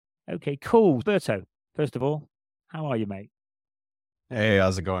Okay, cool. Alberto, first of all, how are you, mate? Hey,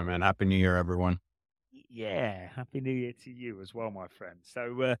 how's it going, man? Happy New Year, everyone. Yeah, happy New Year to you as well, my friend.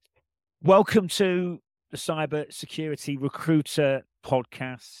 Welcome to the Cyber Security Recruiter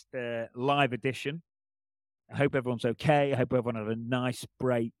podcast, live edition. I hope everyone's okay. I hope everyone had a nice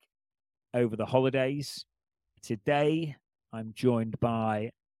break over the holidays. Today, I'm joined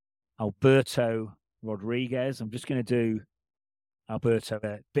by Alberto Rodriguez. I'm just going to do Alberto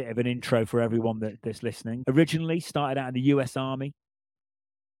a bit of an intro for everyone that's listening. Originally started out in the US Army.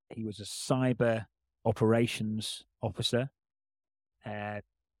 He was a cyber operations officer. Uh,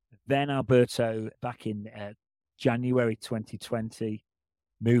 then Alberto, back in January 2020,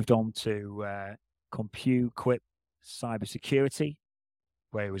 moved on to Compute Quip Cybersecurity,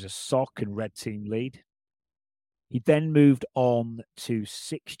 where he was a SOC and red team lead. He then moved on to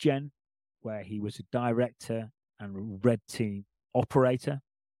 6Gen, where he was a director and red team operator.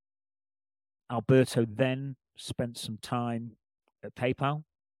 Alberto then spent some time at PayPal.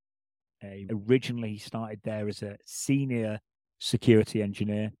 Originally, he started there as a senior security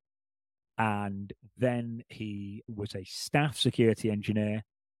engineer, and then he was a staff security engineer.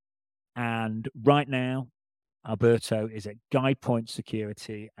 And right now, Alberto is at GuidePoint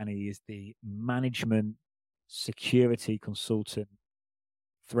Security, and he is the management security consultant,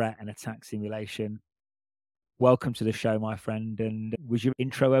 threat and attack simulation. Welcome to the show, my friend. And was your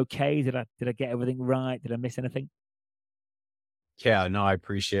intro okay? Did I get everything right? Did I miss anything? Yeah, no, I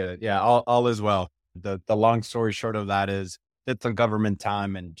appreciate it. Yeah, all is well. The long story short of that is did some government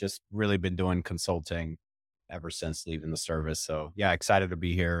time and just really been doing consulting ever since leaving the service. So yeah, excited to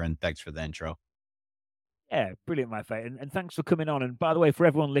be here and thanks for the intro. Yeah, brilliant, my friend. And thanks for coming on. And by the way, for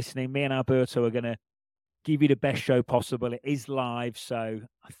everyone listening, me and Alberto are going to give you the best show possible. It is live. So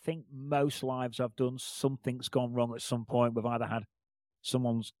I think most lives I've done, something's gone wrong at some point. We've either had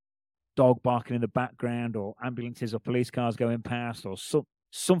someone's dog barking in the background or ambulances or police cars going past or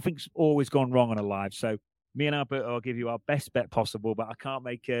something's always gone wrong on a live. So me and Alberto will give you our best bet possible, but I can't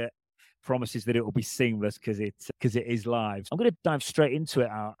make promises that it will be seamless because it is live. I'm going to dive straight into it,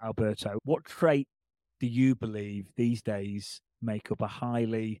 Alberto. What trait do you believe these days make up a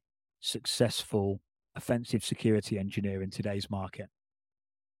highly successful offensive security engineer in today's market?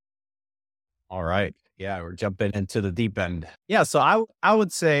 All right. Yeah, we're jumping into the deep end. Yeah, so I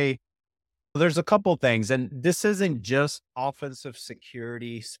would say there's a couple things, and this isn't just offensive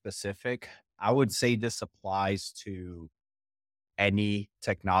security specific. I would say this applies to any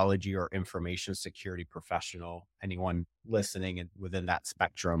technology or information security professional, anyone listening and within that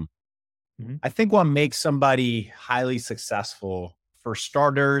spectrum. Mm-hmm. I think what makes somebody highly successful, for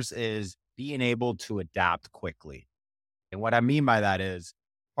starters, is being able to adapt quickly. And what I mean by that is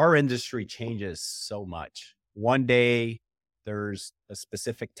our industry changes so much. One day, there's a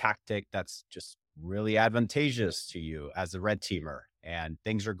specific tactic that's just really advantageous to you as a red teamer, and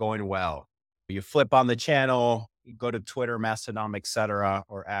things are going well. You flip on the channel, you go to Twitter, Mastodon, etc.,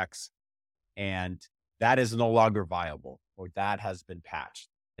 or X, and that is no longer viable or that has been patched.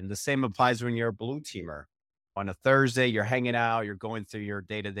 And the same applies when you're a blue teamer. On a Thursday, you're hanging out, you're going through your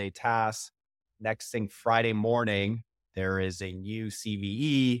day to day tasks. Next thing, Friday morning, there is a new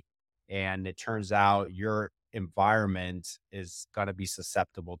CVE, and it turns out your environment is going to be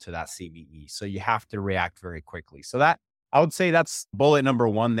susceptible to that CVE. So you have to react very quickly. So that I would say that's bullet number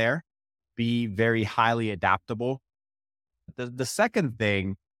one there. Be very highly adaptable. The second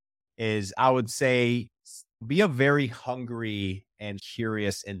thing is I would say be a very hungry and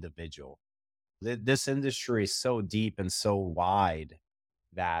curious individual. This industry is so deep and so wide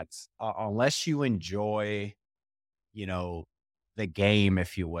that unless you enjoy, you know, the game,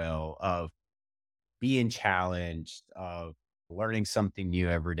 if you will, of being challenged, of learning something new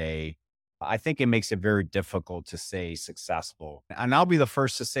every day, I think it makes it very difficult to stay successful. And I'll be the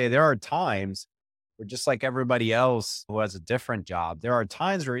first to say there are times where, just like everybody else who has a different job, there are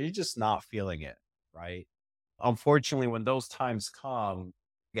times where you're just not feeling it, right? Unfortunately, when those times come,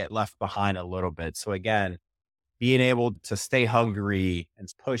 you get left behind a little bit. So again, being able to stay hungry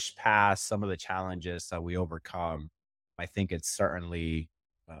and push past some of the challenges that we overcome, I think it's certainly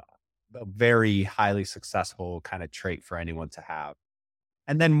a very highly successful kind of trait for anyone to have.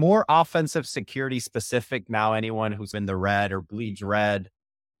 And then more offensive security specific now, anyone who's in the red or bleeds red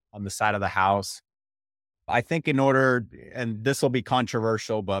on the side of the house. I think in order, and this will be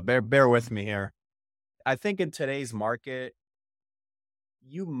controversial, but bear with me here. I think in today's market,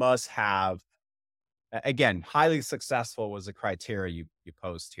 you must have, again, highly successful was the criteria you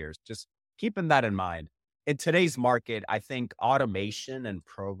post here. Just keeping that in mind. In today's market, I think automation and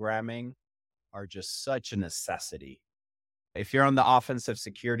programming are just such a necessity. If you're on the offensive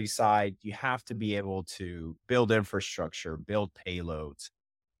security side, you have to be able to build infrastructure, build payloads,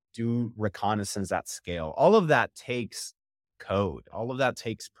 do reconnaissance at scale. All of that takes code. All of that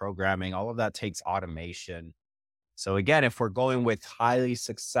takes programming. All of that takes automation. So again, if we're going with highly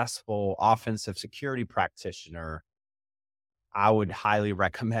successful offensive security practitioner, I would highly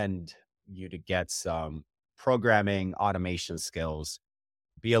recommend you to get some programming automation skills,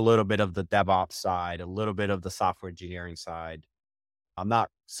 be a little bit of the DevOps side, a little bit of the software engineering side. I'm not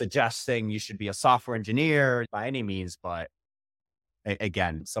suggesting you should be a software engineer by any means, but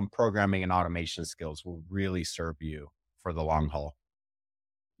again, some programming and automation skills will really serve you for the long haul.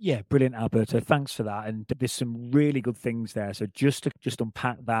 Yeah, brilliant, Alberto. Thanks for that. And there's some really good things there. So just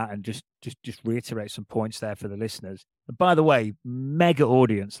unpack that and just reiterate some points there for the listeners. And by the way, mega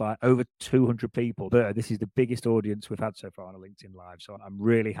audience, like over 200 people. This is the biggest audience we've had so far on a LinkedIn Live. So I'm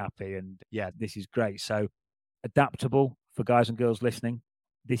really happy. And yeah, this is great. So adaptable for guys and girls listening.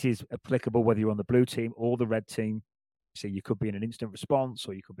 This is applicable whether you're on the blue team or the red team. So you could be in an instant response,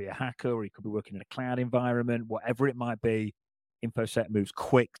 or you could be a hacker, or you could be working in a cloud environment, whatever it might be. InfoSec moves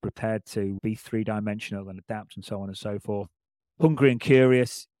quick, prepared to be three-dimensional and adapt and so on and so forth. Hungry and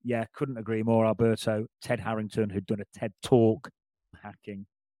curious. Yeah, couldn't agree more, Alberto. Ted Harrington, who'd done a TED talk hacking,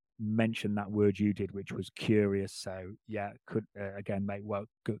 mentioned that word you did, which was curious. So yeah, could again make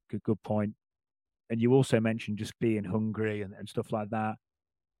good point. And you also mentioned just being hungry and stuff like that.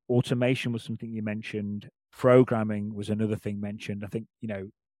 Automation was something you mentioned. Programming was another thing mentioned. I think,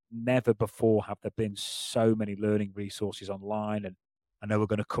 never before have there been so many learning resources online. And I know we're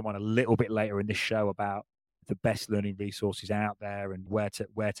going to come on a little bit later in this show about the best learning resources out there and where to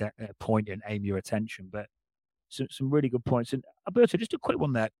point and aim your attention. But some really good points. And Alberto, just a quick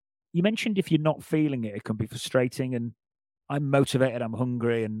one there. You mentioned if you're not feeling it, it can be frustrating. And I'm motivated, I'm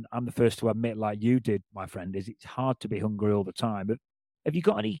hungry, and I'm the first to admit, like you did, my friend, is it's hard to be hungry all the time. But have you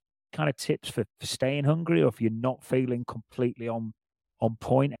got any kind of tips for staying hungry, or if you're not feeling completely on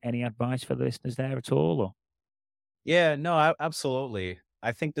point, any advice for the listeners there at all? Or Yeah, no, absolutely.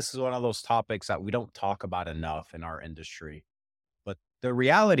 I think this is one of those topics that we don't talk about enough in our industry. But the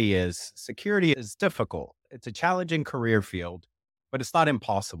reality is, security is difficult. It's a challenging career field, but it's not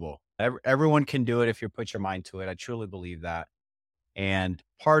impossible. Everyone can do it if you put your mind to it. I truly believe that. And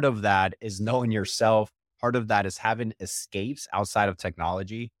part of that is knowing yourself. Part of that is having escapes outside of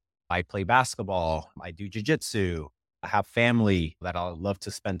technology. I play basketball. I do jujitsu. I have family that I love to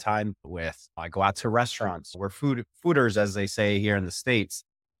spend time with. I go out to restaurants. We're fooders, as they say here in the States,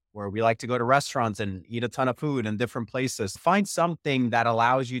 where we like to go to restaurants and eat a ton of food in different places. Find something that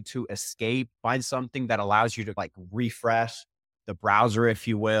allows you to escape. Find something that allows you to like refresh the browser, if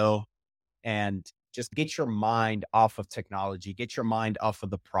you will, and just get your mind off of technology, get your mind off of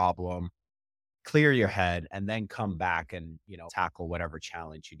the problem, clear your head, and then come back and, tackle whatever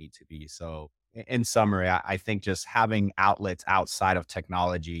challenge you need to be. So in summary, I think just having outlets outside of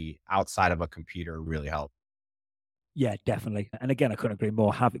technology, outside of a computer really help. yeah, definitely. And again, I couldn't agree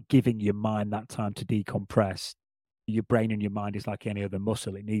more. Giving your mind that time to decompress. Your brain and your mind is like any other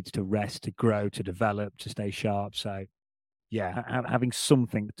muscle; it needs to rest, to grow, to develop, to stay sharp. So yeah, having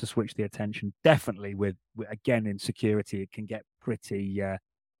something to switch the attention. Definitely again in security, it can get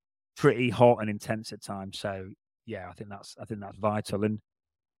pretty hot and intense at times. So yeah, I think that's vital. And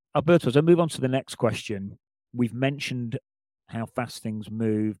Alberto, as I move on to the next question, we've mentioned how fast things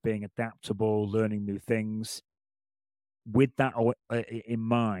move, being adaptable, learning new things. With that in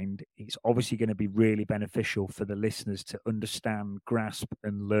mind, it's obviously going to be really beneficial for the listeners to understand, grasp,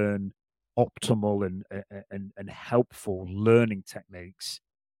 and learn optimal and helpful learning techniques.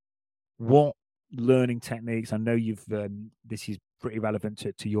 What learning techniques? I know you've this is pretty relevant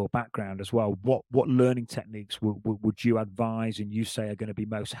to your background as well. What learning techniques would you advise and you say are going to be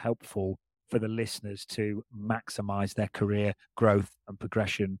most helpful for the listeners to maximize their career growth and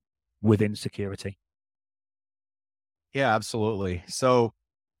progression within security? Yeah, absolutely. So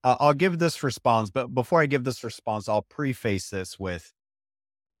I'll give this response, but before I give this response, I'll preface this with,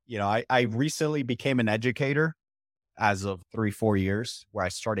 I recently became an educator as of 3, 4 years, where I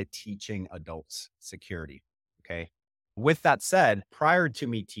started teaching adults security. Okay. With that said, prior to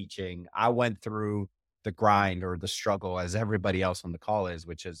me teaching, I went through the grind or the struggle as everybody else on the call is,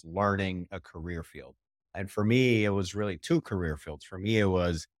 which is learning a career field. And for me, it was really two career fields. For me, it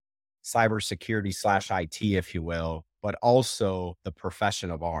was cybersecurity slash IT, if you will, but also the profession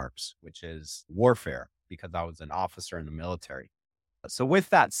of arms, which is warfare, because I was an officer in the military. So with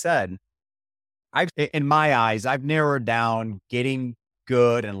that said, in my eyes, I've narrowed down getting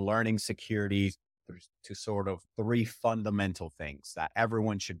good and learning security to sort of three fundamental things that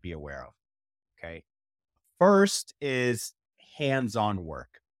everyone should be aware of. Okay. First is hands-on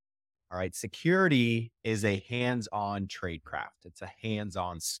work. All right. Security is a hands-on trade craft. It's a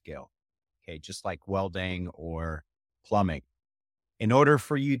hands-on skill. Okay. Just like welding or plumbing. In order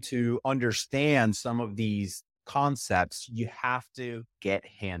for you to understand some of these concepts, you have to get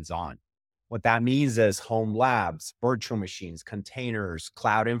hands-on. What that means is home labs, virtual machines, containers,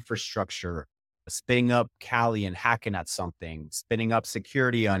 cloud infrastructure, spinning up Kali and hacking at something, spinning up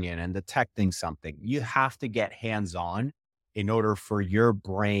security onion and detecting something. You have to get hands-on in order for your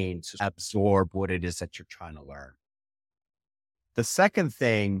brain to absorb what it is that you're trying to learn. The second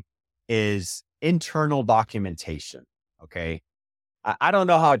thing is internal documentation. Okay. I don't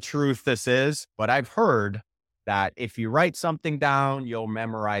know how true this is, but I've heard that if you write something down, you'll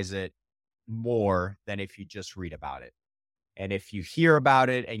memorize it more than if you just read about it. And if you hear about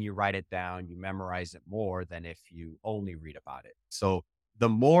it and you write it down, you memorize it more than if you only read about it. So the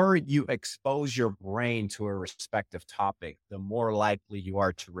more you expose your brain to a respective topic, the more likely you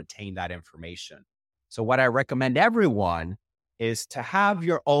are to retain that information. So what I recommend everyone is to have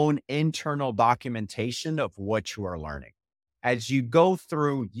your own internal documentation of what you are learning. As you go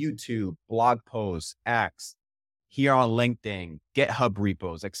through YouTube, blog posts, X, here on LinkedIn, GitHub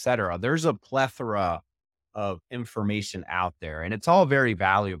repos, etc., there's a plethora of information out there, and it's all very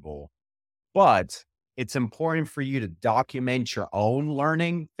valuable. But it's important for you to document your own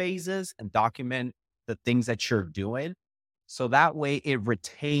learning phases and document the things that you're doing. So that way it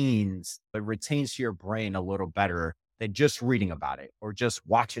retains to your brain a little better than just reading about it or just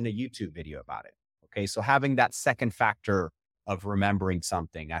watching a YouTube video about it. Okay. So having that second factor of remembering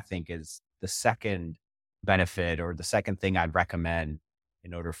something, I think, is the second benefit or the second thing I'd recommend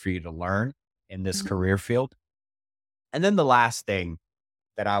in order for you to learn in this career field. And then the last thing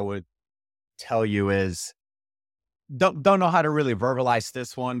that I would tell you is don't know how to really verbalize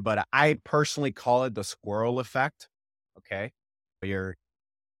this one, but I personally call it the squirrel effect. Okay.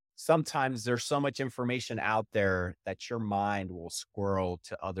 Sometimes there's so much information out there that your mind will squirrel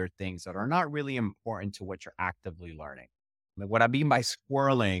to other things that are not really important to what you're actively learning. I mean, what I mean by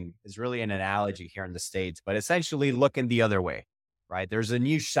squirreling is really an analogy here in the States, but essentially looking the other way, right? There's a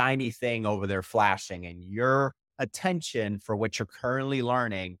new shiny thing over there flashing, and your attention for what you're currently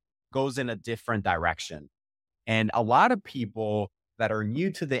learning goes in a different direction. And a lot of people that are new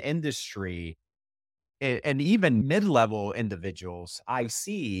to the industry and even mid-level individuals, I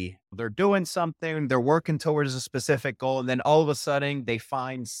see they're doing something, they're working towards a specific goal, and then all of a sudden they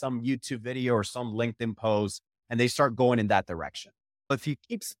find some YouTube video or some LinkedIn post and they start going in that direction. If you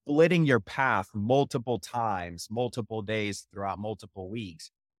keep splitting your path multiple times, multiple days throughout multiple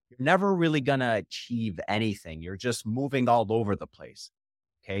weeks, you're never really going to achieve anything. You're just moving all over the place.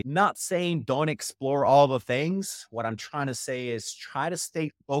 Okay. Not saying don't explore all the things. What I'm trying to say is try to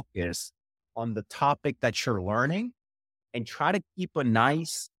stay focused on the topic that you're learning and try to keep a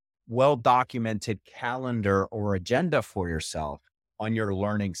nice, well-documented calendar or agenda for yourself on your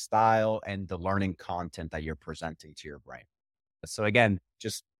learning style and the learning content that you're presenting to your brain. So again,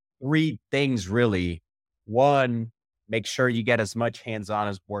 just 3 things really. 1, make sure you get as much hands-on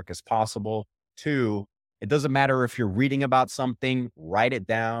as work as possible. 2, it doesn't matter if you're reading about something, write it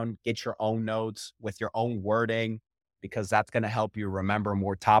down, get your own notes with your own wording, because that's going to help you remember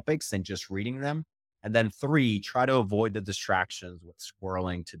more topics than just reading them. And then 3, try to avoid the distractions with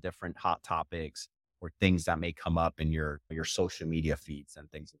scrolling to different hot topics or things that may come up in your social media feeds and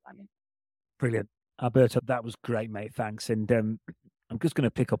things like that. Brilliant. Alberto, that was great, mate. Thanks. And I'm just going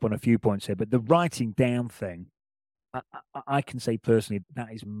to pick up on a few points here, but the writing down thing, I can say personally,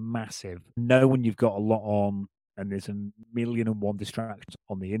 that is massive. Know when you've got a lot on and there's a million and one distractions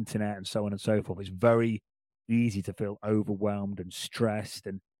on the internet and so on and so forth. It's very easy to feel overwhelmed and stressed,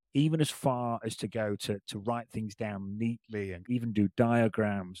 and even as far as to go to write things down neatly and even do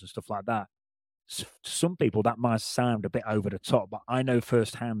diagrams and stuff like that. To some people that might sound a bit over the top, but I know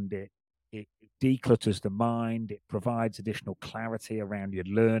firsthand it declutters the mind. It provides additional clarity around your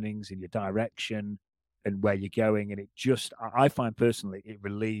learnings and your direction and where you're going. And it just, I find personally, it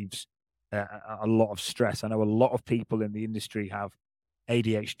relieves a lot of stress. I know a lot of people in the industry have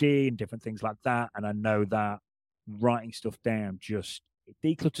ADHD and different things like that. And I know that writing stuff down just, it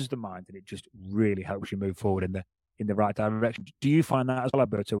declutters the mind and it just really helps you move forward in the right direction. Do you find that as well,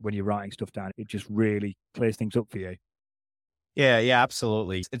 Alberto, when you're writing stuff down, it just really clears things up for you? Yeah,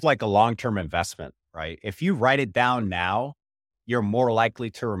 absolutely. It's like a long-term investment, right? If you write it down now, you're more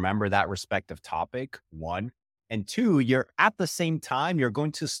likely to remember that respective topic, 1. And 2, you're at the same time, you're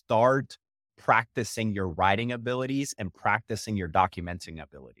going to start practicing your writing abilities and practicing your documenting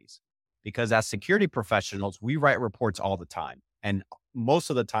abilities. Because as security professionals, we write reports all the time. And most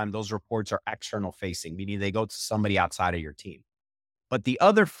of the time, those reports are external facing, meaning they go to somebody outside of your team. But the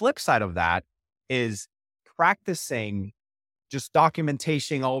other flip side of that is practicing just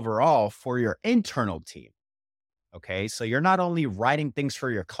documentation overall for your internal team. Okay. So you're not only writing things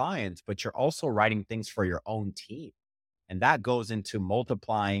for your clients, but you're also writing things for your own team. And that goes into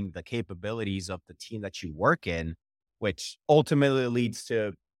multiplying the capabilities of the team that you work in, which ultimately leads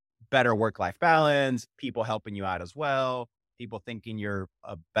to better work life balance, people helping you out as well, people thinking you're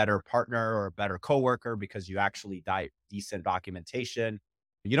a better partner or a better coworker because you actually decent documentation.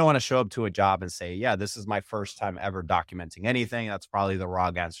 You don't want to show up to a job and say, yeah, this is my first time ever documenting anything. That's probably the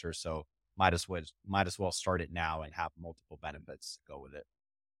wrong answer. So might as well start it now and have multiple benefits to go with it.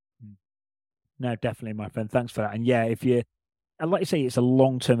 Mm. No, definitely, my friend. Thanks for that. And yeah, if you, and like you say, it's a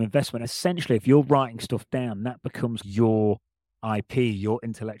long-term investment. Essentially, if you're writing stuff down, that becomes your IP, your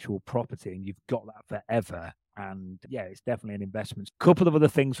intellectual property, and you've got that forever. And yeah, it's definitely an investment. Couple of other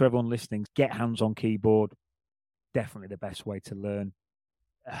things for everyone listening: get hands on keyboard. Definitely the best way to learn.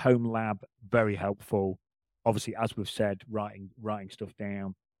 A home lab, very helpful. Obviously, as we've said, writing stuff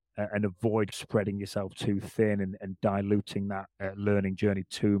down, and avoid spreading yourself too thin and diluting that learning journey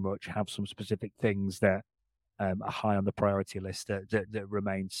too much. Have some specific things that are high on the priority list that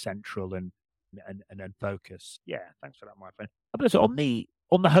remain central and then focus. Yeah, thanks for that, my friend. But so on the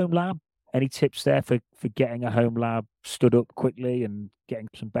home lab, any tips there for getting a home lab stood up quickly and getting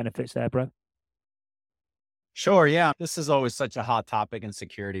some benefits there, bro? Sure. Yeah. This is always such a hot topic in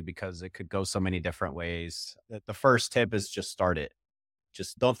security because it could go so many different ways. The first tip is just start it.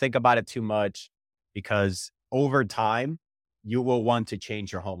 Just don't think about it too much because over time, you will want to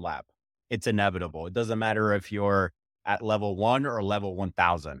change your home lab. It's inevitable. It doesn't matter if you're at level 1 or level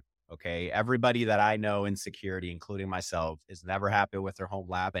 1000. Okay. Everybody that I know in security, including myself, is never happy with their home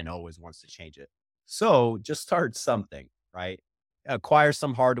lab and always wants to change it. So just start something, right? Acquire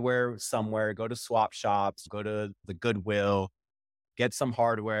some hardware somewhere, go to swap shops, go to the Goodwill, get some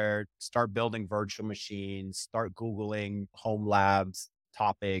hardware, start building virtual machines, start Googling home labs,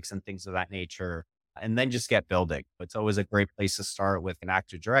 topics, and things of that nature, and then just get building. It's always a great place to start with an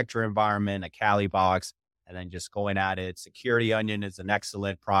Active Directory environment, a Kali box, and then just going at it. Security Onion is an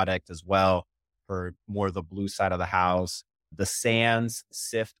excellent product as well for more the blue side of the house. The Sans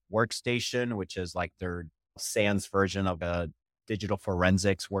Sift workstation, which is like their Sans version of a digital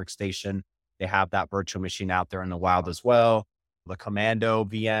forensics workstation. They have that virtual machine out there in the wild as well. The Commando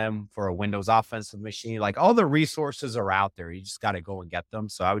VM for a Windows offensive machine, like all the resources are out there. You just got to go and get them.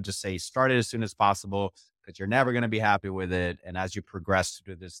 So I would just say start it as soon as possible because you're never going to be happy with it. And as you progress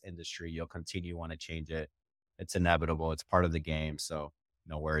through this industry, you'll continue to want to change it. It's inevitable. It's part of the game. So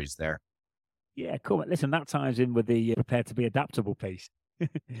no worries there. Yeah, cool. Listen, that ties in with the prepared to be adaptable piece.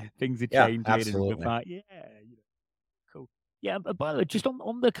 Things are Yeah, changing, and we're absolutely. like, yeah, cool. Yeah, but by the way, just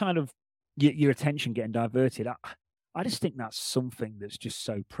on the kind of your attention getting diverted, I just think that's something that's just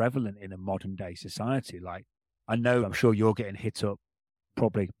so prevalent in a modern day society. Like, I know, I'm sure you're getting hit up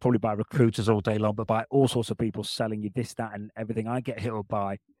probably by recruiters all day long, but by all sorts of people selling you this, that, and everything. I get hit up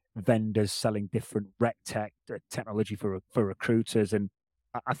by vendors selling different rec tech technology for recruiters, and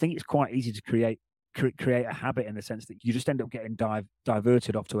I think it's quite easy to create a habit in the sense that you just end up getting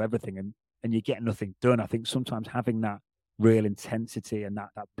diverted off to everything, and you get nothing done. I think sometimes having that real intensity and that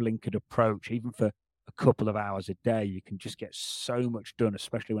blinkered approach, even for a couple of hours a day, you can just get so much done,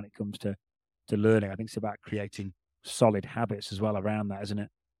 especially when it comes to learning. I think it's about creating solid habits as well around that, isn't it?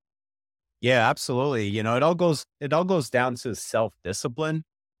 Yeah, absolutely. It all goes down to self-discipline,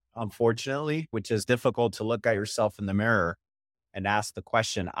 unfortunately, which is difficult to look at yourself in the mirror and ask the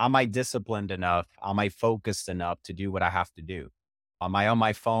question, am I disciplined enough? Am I focused enough to do what I have to do? Am I on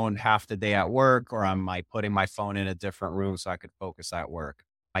my phone half the day at work, or am I putting my phone in a different room so I could focus at work?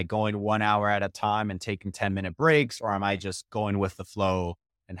 Am I going 1 hour at a time and taking 10-minute breaks, or am I just going with the flow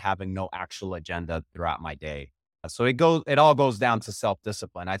and having no actual agenda throughout my day? So it all goes down to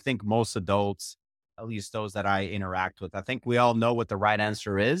self-discipline. I think most adults, at least those that I interact with, I think we all know what the right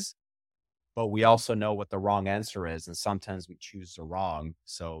answer is, but we also know what the wrong answer is. And sometimes we choose the wrong.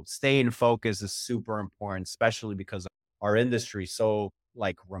 So staying focused is super important, especially because our industry is so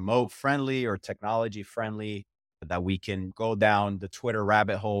like remote friendly or technology friendly that we can go down the Twitter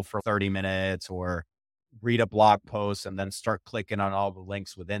rabbit hole for 30 minutes or read a blog post and then start clicking on all the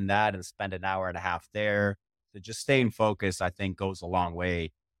links within that and spend an hour and a half there. So just staying focused, I think, goes a long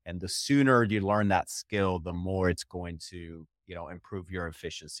way. And the sooner you learn that skill, the more it's going to, improve your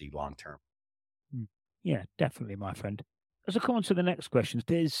efficiency long term. Mm. Yeah, definitely, my friend. As I come on to the next questions,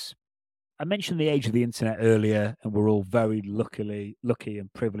 I mentioned the age of the internet earlier, and we're all very lucky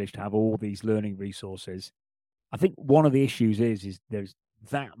and privileged to have all these learning resources. I think one of the issues is there's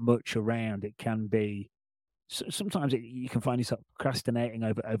that much around. It can be sometimes you can find yourself procrastinating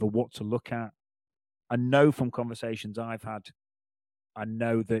over what to look at. I know from conversations I've had, I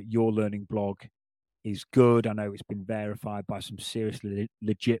know that your learning blog is good. I know it's been verified by some seriously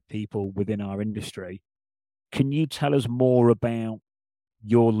legit people within our industry. Can you tell us more about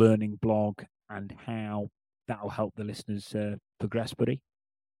your learning blog and how that'll help the listeners progress, buddy?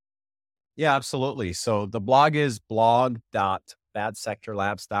 Yeah, absolutely. So the blog is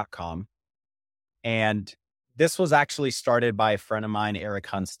blog.badsectorlabs.com. And this was actually started by a friend of mine, Eric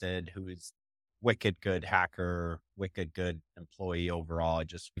Hunstead, who is wicked good hacker, wicked good employee overall,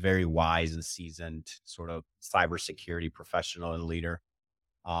 just very wise and seasoned sort of cybersecurity professional and leader.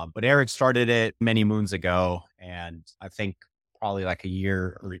 But Eric started it many moons ago, and I think probably like a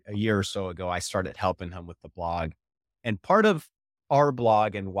year or so ago, I started helping him with the blog. And part of our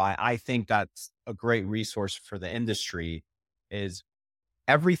blog and why I think that's a great resource for the industry is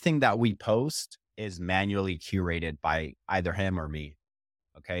everything that we post is manually curated by either him or me.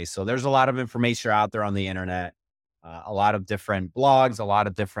 Okay. So there's a lot of information out there on the internet, a lot of different blogs, a lot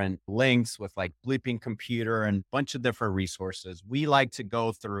of different links with like bleeping computer and a bunch of different resources. We like to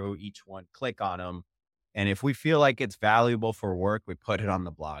go through each one, click on them. And if we feel like it's valuable for work, we put it on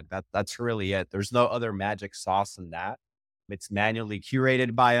the blog. That's really it. There's no other magic sauce than that. It's manually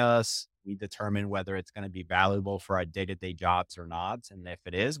curated by us. We determine whether it's going to be valuable for our day-to-day jobs or not. And if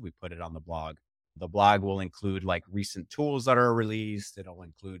it is, we put it on the blog. The blog will include like recent tools that are released. It'll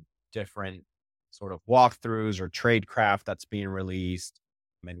include different sort of walkthroughs or tradecraft that's being released.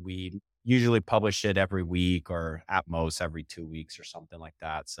 And we usually publish it every week or at most every 2 weeks or something like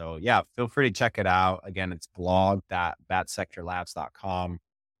that. So yeah, feel free to check it out. Again, it's blog.badsectorlabs.com.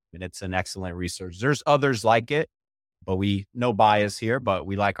 And it's an excellent resource. There's others like it, but we no bias here, but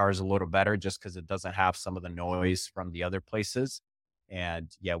we like ours a little better just because it doesn't have some of the noise from the other places.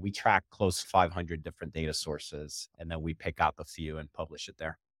 And yeah, we track close to 500 different data sources, and then we pick out the few and publish it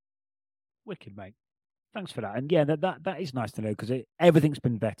there. Wicked, mate. Thanks for that. And yeah, that is nice to know because everything's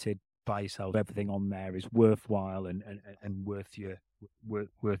been vetted by yourself. Everything on there is worthwhile and worth your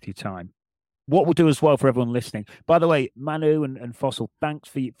time. What we'll do as well for everyone listening. By the way, Manu and Fossil, thanks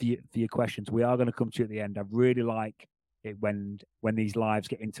for your questions. We are going to come to you at the end. I really like it when these lives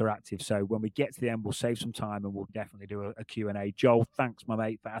get interactive. So when we get to the end, we'll save some time and we'll definitely do a Q&A. Joel, thanks, my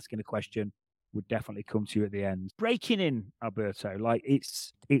mate, for asking a question. We'll definitely come to you at the end. Breaking in, Alberto, like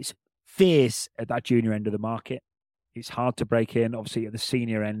it's fierce at that junior end of the market. It's hard to break in. Obviously, at the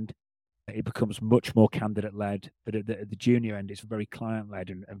senior end, it becomes much more candidate led, but at the junior end, it's very client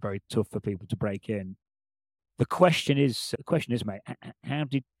led and very tough for people to break in. The question is, mate, how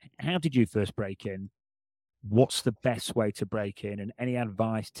did you first break in? What's the best way to break in? And any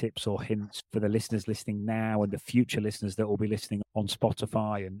advice, tips, or hints for the listeners listening now and the future listeners that will be listening on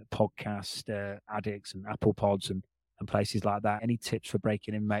Spotify and podcast addicts and Apple Pods and places like that? Any tips for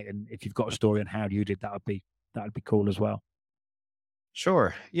breaking in, mate? And if you've got a story on how you did, that would be cool as well.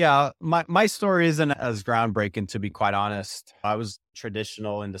 Sure. Yeah. My story isn't as groundbreaking, to be quite honest. I was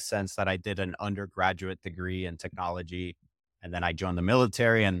traditional in the sense that I did an undergraduate degree in technology. And then I joined the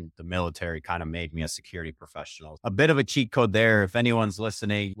military, and the military kind of made me a security professional. A bit of a cheat code there. If anyone's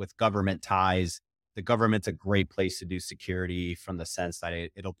listening with government ties, the government's a great place to do security from the sense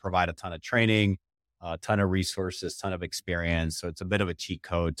that it'll provide a ton of training, a ton of resources, ton of experience. So it's a bit of a cheat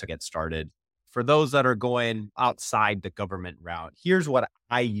code to get started. For those that are going outside the government route, here's what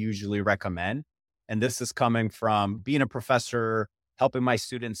I usually recommend. And this is coming from being a professor, helping my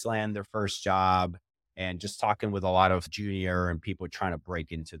students land their first job, and just talking with a lot of junior and people trying to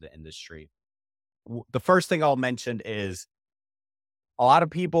break into the industry. The first thing I'll mention is a lot of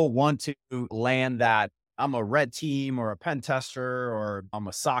people want to land that I'm a red team or a pen tester or I'm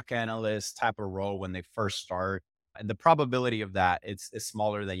a SOC analyst type of role when they first start. And the probability of that is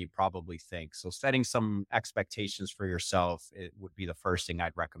smaller than you probably think. So setting some expectations for yourself, it would be the first thing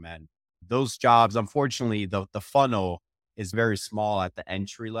I'd recommend. Those jobs, unfortunately, the funnel is very small at the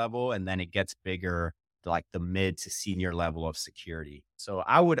entry level, and then it gets bigger to like the mid to senior level of security. So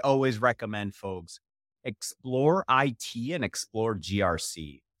I would always recommend folks explore IT and explore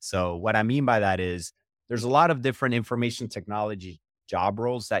GRC. So what I mean by that is there's a lot of different information technology job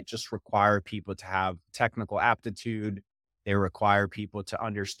roles that just require people to have technical aptitude. They require people to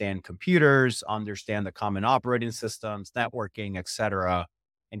understand computers, understand the common operating systems, networking, et cetera,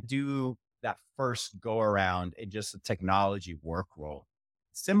 and do that first go around in just a technology work role.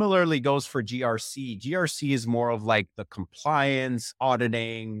 Similarly goes for GRC. GRC is more of like the compliance,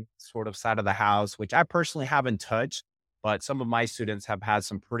 auditing sort of side of the house, which I personally haven't touched, but some of my students have had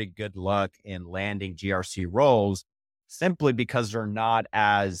some pretty good luck in landing GRC roles simply because they're not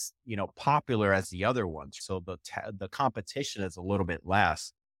as, popular as the other ones. So the competition is a little bit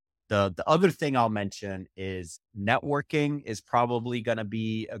less. The other thing I'll mention is networking is probably going to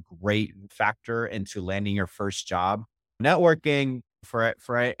be a great factor into landing your first job. Networking for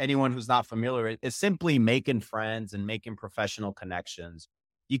anyone who's not familiar is simply making friends and making professional connections.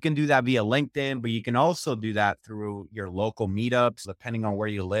 You can do that via LinkedIn, but you can also do that through your local meetups, depending on where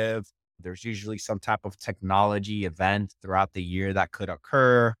you live. There's usually some type of technology event throughout the year that could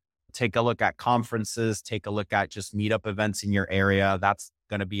occur. Take a look at conferences, take a look at just meetup events in your area. That's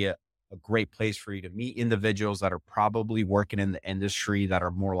going to be a great place for you to meet individuals that are probably working in the industry that are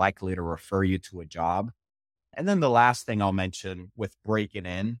more likely to refer you to a job. And then the last thing I'll mention with breaking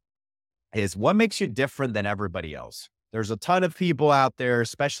in is what makes you different than everybody else. There's a ton of people out there,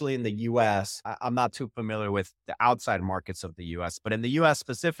 especially in the US. I'm not too familiar with the outside markets of the US, but in the US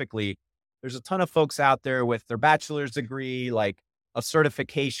specifically, there's a ton of folks out there with their bachelor's degree, like a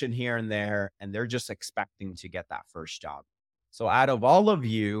certification here and there, and they're just expecting to get that first job. So out of all of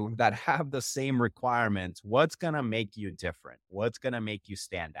you that have the same requirements, what's going to make you different? What's going to make you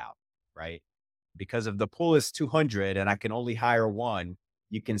stand out, right? Because if the pool is 200 and I can only hire one,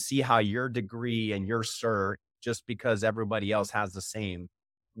 you can see how your degree and your cert, just because everybody else has the same,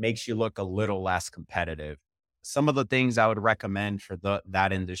 makes you look a little less competitive. Some of the things I would recommend for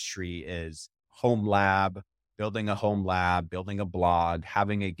that industry is home lab, building a home lab, building a blog,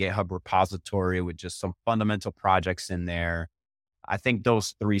 having a GitHub repository with just some fundamental projects in there. I think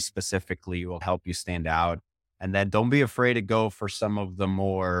those three specifically will help you stand out. And then don't be afraid to go for some of the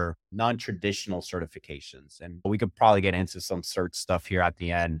more non-traditional certifications. And we could probably get into some cert stuff here at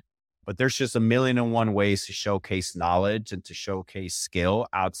the end, but there's just a million and one ways to showcase knowledge and to showcase skill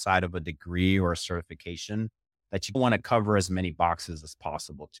outside of a degree or a certification that you want to cover as many boxes as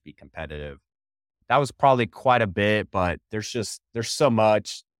possible to be competitive. That was probably quite a bit, but there's so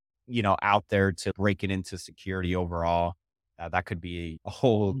much, out there to break it into security overall. That could be a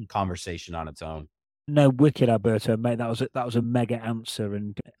whole conversation on its own. No, wicked, Alberto, mate. That was a mega answer,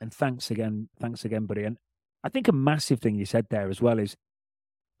 and thanks again, buddy. And I think a massive thing you said there as well is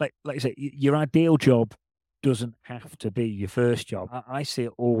like you say, your ideal job doesn't have to be your first job. I see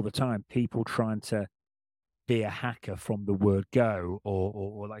it all the time. People trying to be a hacker from the word go,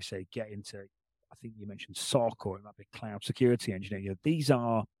 or like I say, get into. I think you mentioned SOC, or it might be cloud security engineer. These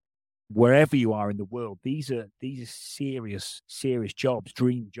are wherever you are in the world. These are serious jobs,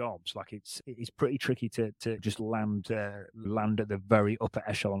 dream jobs. Like it's pretty tricky to just land at the very upper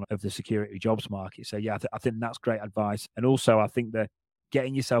echelon of the security jobs market. So yeah, I think that's great advice. And also, I think that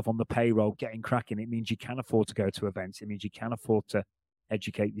getting yourself on the payroll, getting cracking, it means you can afford to go to events. It means you can afford to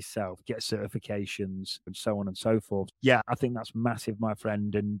educate yourself, get certifications, and so on and so forth. Yeah, I think that's massive, my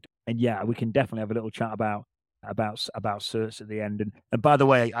friend. And yeah, we can definitely have a little chat about certs at the end. And by the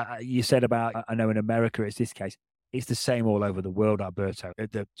way, you said about, I know in America it's this case. It's the same all over the world, Alberto.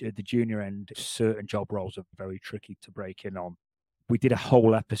 At the junior end, certain job roles are very tricky to break in on. We did a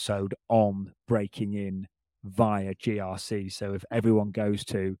whole episode on breaking in via GRC. So if everyone goes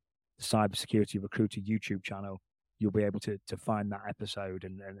to the Cybersecurity Recruiter YouTube channel, you'll be able to find that episode,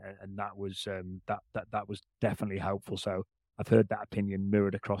 and that was that was definitely helpful. So I've heard that opinion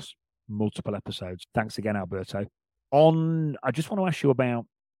mirrored across multiple episodes. Thanks again, Alberto. I just want to ask you about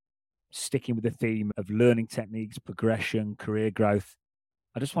sticking with the theme of learning techniques, progression, career growth.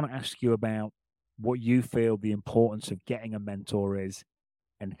 I just want to ask you about what you feel the importance of getting a mentor is,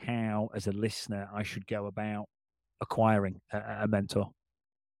 and how, as a listener, I should go about acquiring a mentor.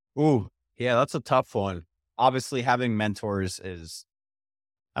 Ooh, yeah, that's a tough one. Obviously, having mentors is,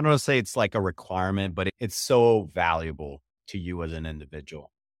 I don't want to say it's like a requirement, but it's so valuable to you as an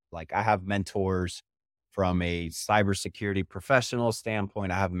individual. Like I have mentors from a cybersecurity professional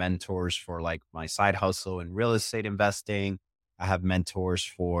standpoint. I have mentors for like my side hustle and real estate investing. I have mentors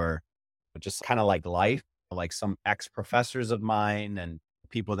for just kind of like life, like some ex professors of mine and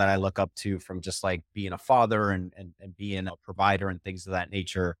people that I look up to from just like being a father and being a provider and things of that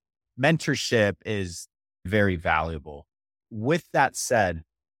nature. Mentorship is very valuable. With that said,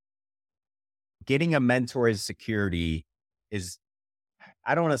 getting a mentor in security is,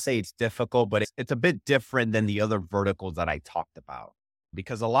 I don't want to say it's difficult, but it's a bit different than the other verticals that I talked about.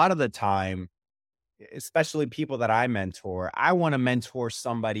 Because a lot of the time, especially people that I mentor, I want to mentor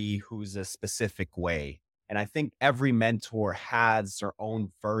somebody who's a specific way. And I think every mentor has their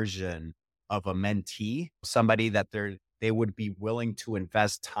own version of a mentee, somebody that they would be willing to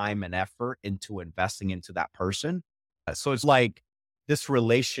invest time and effort into investing into that person. So it's like this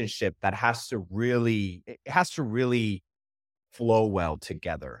relationship that it has to really flow well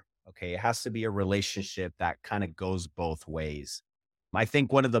together. Okay. It has to be a relationship that kind of goes both ways. I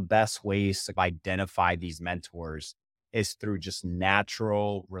think one of the best ways to identify these mentors is through just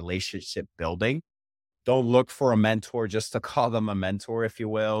natural relationship building. Don't look for a mentor just to call them a mentor, if you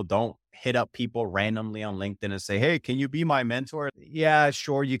will. Don't hit up people randomly on LinkedIn and say, "Hey, can you be my mentor?" Yeah,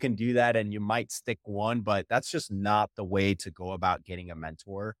 sure, you can do that and you might stick one, but that's just not the way to go about getting a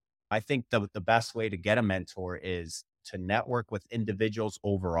mentor. I think the best way to get a mentor is to network with individuals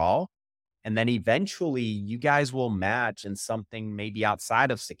overall. And then eventually you guys will match in something maybe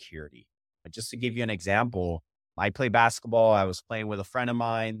outside of security. But just to give you an example, I play basketball. I was playing with a friend of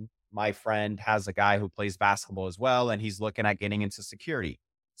mine. My friend has a guy who plays basketball as well, and he's looking at getting into security.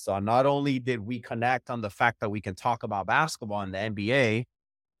 So not only did we connect on the fact that we can talk about basketball in the NBA,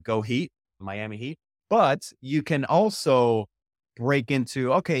 go Heat, Miami Heat, but you can also break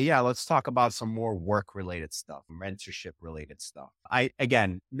into, okay, yeah, let's talk about some more work related stuff, mentorship related stuff.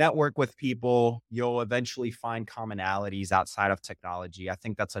 Again, network with people. You'll eventually find commonalities outside of technology. I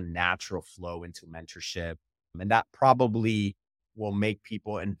think that's a natural flow into mentorship. And that probably will make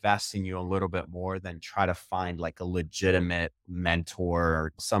people invest in you a little bit more than try to find like a legitimate mentor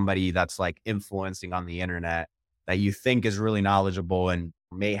or somebody that's like influencing on the internet that you think is really knowledgeable and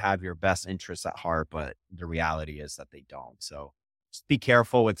may have your best interests at heart, but the reality is that they don't. So just be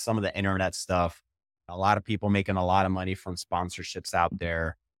careful with some of the internet stuff. A lot of people making a lot of money from sponsorships out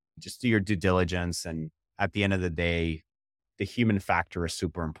there. Just do your due diligence. And at the end of the day, the human factor is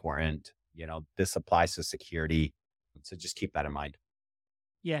super important. This applies to security. So just keep that in mind.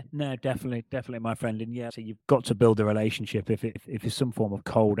 Yeah, no, definitely, definitely, my friend. And yeah, so you've got to build a relationship. If it's some form of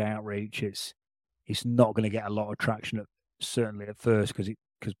cold outreach, it's not going to get a lot of traction certainly at first,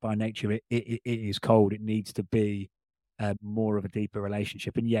 because by nature it is cold. It needs to be more of a deeper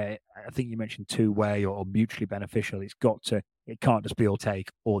relationship. And yeah, I think you mentioned two-way or mutually beneficial. It can't just be all take,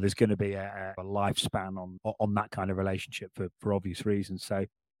 or there's going to be a lifespan on that kind of relationship for obvious reasons. So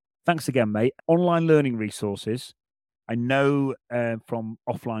thanks again, mate. Online learning resources. I know from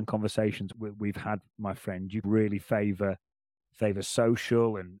offline conversations we've had, my friend, you really favor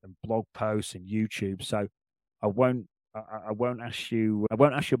social and blog posts and YouTube. So I won't I won't ask you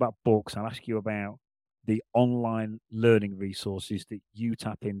about books. I'll ask you about the online learning resources that you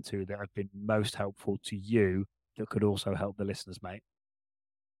tap into that have been most helpful to you that could also help the listeners, mate.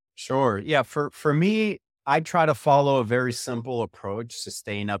 Sure. Yeah. For me, I try to follow a very simple approach to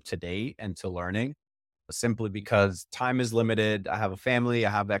staying up to date and to learning, simply because time is limited. I have a family,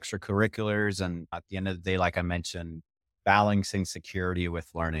 I have extracurriculars, and at the end of the day, like I mentioned, balancing security with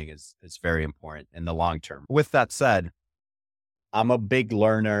learning is very important in the long term. With that said, I'm a big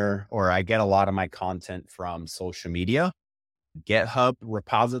learner, or I get a lot of my content from social media, GitHub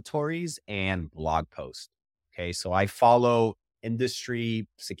repositories, and blog posts. Okay. So I follow industry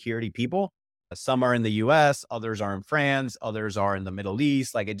security people. Some are in the US, others are in France, others are in the Middle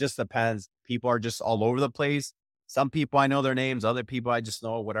East. Like it just depends. People are just all over the place. Some people I know their names, other people I just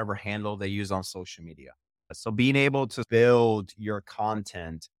know whatever handle they use on social media. So being able to build your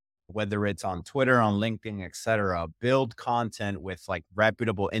content, whether it's on Twitter, on LinkedIn, etc., build content with like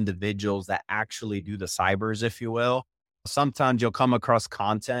reputable individuals that actually do the cybers, if you will. Sometimes you'll come across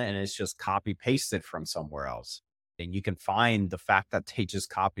content and it's just copy pasted from somewhere else. And you can find the fact that they just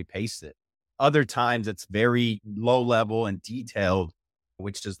copy paste it. Other times it's very low level and detailed,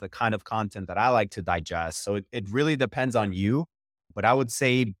 which is the kind of content that I like to digest. So it really depends on you. But I would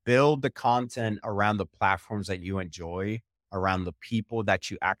say build the content around the platforms that you enjoy, around the people that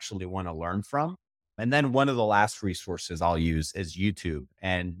you actually want to learn from. And then one of the last resources I'll use is YouTube.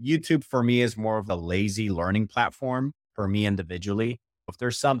 And YouTube for me is more of a lazy learning platform for me individually. If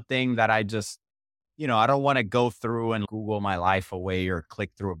there's something that I just, I don't want to go through and Google my life away or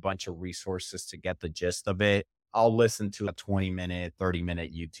click through a bunch of resources to get the gist of it, I'll listen to a 20-minute,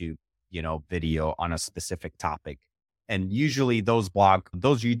 30-minute YouTube, video on a specific topic. And usually those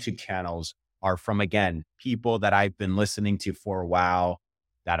YouTube channels are from, again, people that I've been listening to for a while,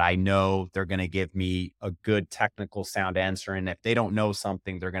 that I know they're going to give me a good technical sound answer. And if they don't know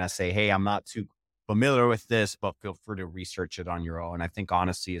something, they're going to say, hey, I'm not too familiar with this, but feel free to research it on your own. I think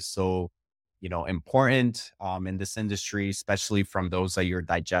honesty is so, important in this industry, especially from those that you're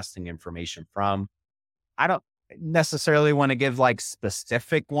digesting information from. I don't necessarily want to give like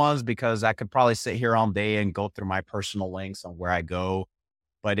specific ones because I could probably sit here all day and go through my personal links on where I go.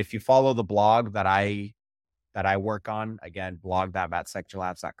 But if you follow the blog that I work on, again,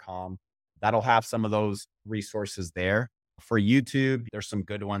 blog.vatsectorlabs.com, that'll have some of those resources there. For YouTube, there's some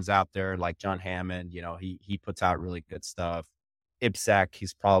good ones out there like John Hammond, he puts out really good stuff. IPSec,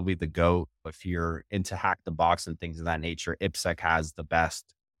 he's probably the GOAT. If you're into hack the box and things of that nature, IPSec has the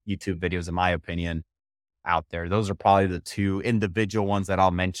best, YouTube videos, in my opinion, out there. Those are probably the two individual ones that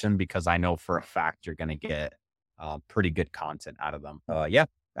I'll mention because I know for a fact you're going to get pretty good content out of them. Yeah,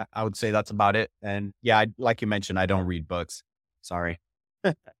 I would say that's about it. And yeah, like you mentioned, I don't read books. Sorry.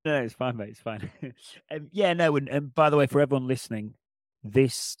 No, it's fine, mate. It's fine. Yeah, no, and by the way, for everyone listening,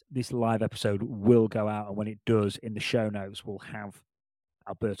 this live episode will go out, and when it does, in the show notes, we'll have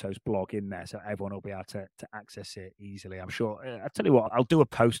Alberto's blog in there, so everyone will be able to access it easily. I'm sure. I'll tell you what, I'll do a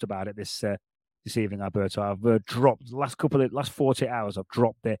post about it this evening, Alberto. I've dropped the last 48 hours. I've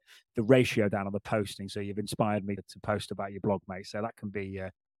dropped the ratio down on the posting, so you've inspired me to post about your blog, mate. So that can be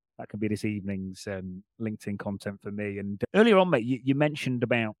this evening's LinkedIn content for me. And earlier on, mate, you mentioned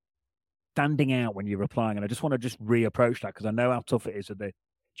about standing out when you're replying, and I just want to reapproach that because I know how tough it is at the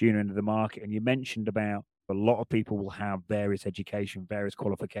junior end of the market. And you mentioned about a lot of people will have various education, various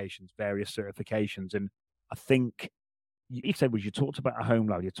qualifications, various certifications, and I think you said you talked about a home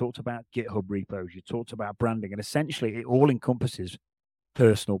load, you talked about GitHub repos, you talked about branding, and essentially it all encompasses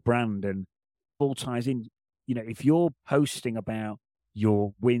personal brand and all ties in. If you're posting about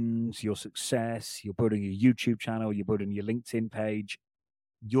your wins, your success, you're building a YouTube channel, you're building your LinkedIn page,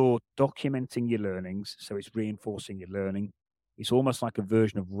 you're documenting your learnings, so it's reinforcing your learning. It's almost like a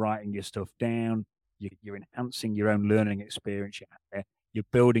version of writing your stuff down. You're enhancing your own learning experience. You're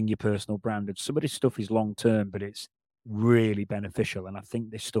building your personal brand. And some of this stuff is long term, but it's really beneficial. And I think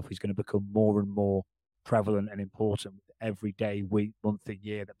this stuff is going to become more and more prevalent and important every day, week, month, and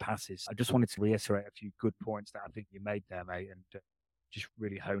year that passes. I just wanted to reiterate a few good points that I think you made there, mate, and just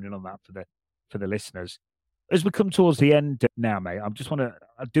really hone in on that for the listeners. As we come towards the end now, mate, I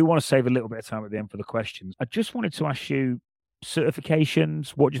do want to save a little bit of time at the end for the questions. I just wanted to ask you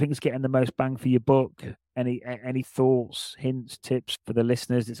certifications. What do you think is getting the most bang for your buck? Any thoughts, hints, tips for the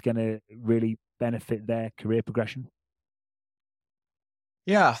listeners that's going to really benefit their career progression?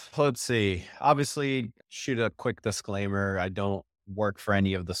 Yeah, let's see. Obviously, shoot a quick disclaimer. I don't work for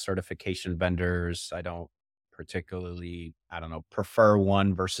any of the certification vendors. I don't particularly, I don't know, prefer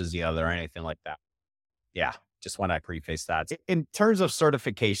one versus the other or anything like that. Yeah, just want to preface that. In terms of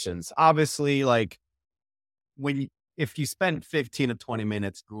certifications, obviously, like if you spend 15 to 20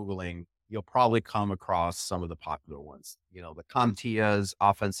 minutes Googling, you'll probably come across some of the popular ones. The CompTIAs,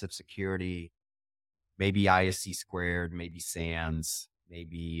 offensive security, maybe ISC squared, maybe SANS,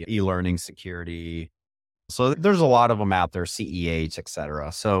 maybe e-learning security. So there's a lot of them out there, CEH, et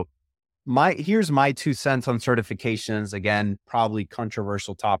cetera. So here's my 2 cents on certifications. Again, probably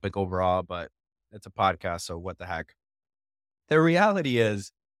controversial topic overall, but it's a podcast, so what the heck. The reality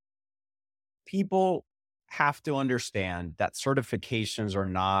is people have to understand that certifications are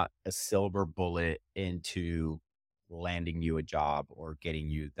not a silver bullet into landing you a job or getting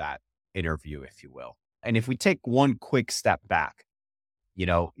you that interview, if you will. And if we take one quick step back,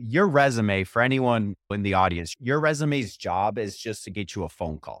 your resume, for anyone in the audience, your resume's job is just to get you a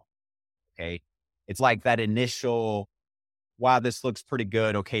phone call. Okay. It's like that initial, wow, this looks pretty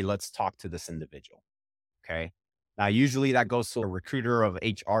good. Okay, let's talk to this individual. Okay. Now, usually that goes to a recruiter of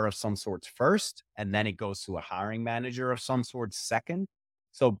HR of some sorts first, and then it goes to a hiring manager of some sort second.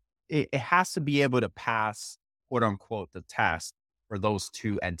 So it has to be able to pass, quote unquote, the test for those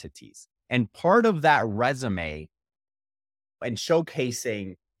two entities. And part of that resume and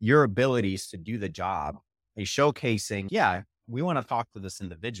showcasing your abilities to do the job and showcasing, yeah, we want to talk to this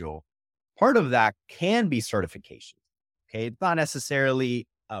individual. Part of that can be certification. Okay. It's not necessarily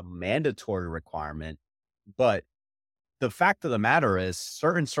a mandatory requirement, but the fact of the matter is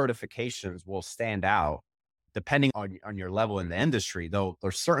certain certifications will stand out depending on your level in the industry. They'll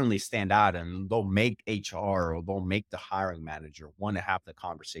certainly stand out and they'll make HR or they'll make the hiring manager want to have the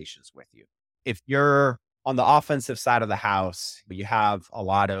conversations with you. If you're on the offensive side of the house, you have a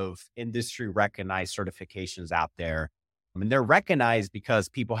lot of industry recognized certifications out there. I mean, they're recognized because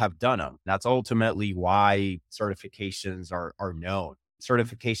people have done them. That's ultimately why certifications are known.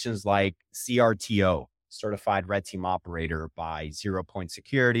 Certifications like CRTO, Certified Red Team Operator by 0 Point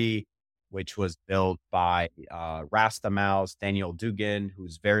Security, which was built by Rasta Mouse, Daniel Dugan,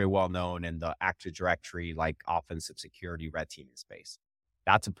 who's very well known in the Active Directory, like offensive security red teaming space.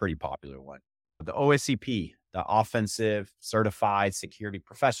 That's a pretty popular one. The OSCP, the Offensive Certified Security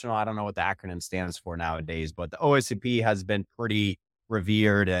Professional. I don't know what the acronym stands for nowadays, but the OSCP has been pretty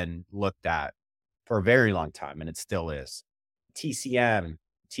revered and looked at for a very long time, and it still is. TCM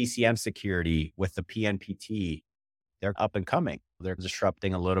security with the PNPT, they're up and coming. They're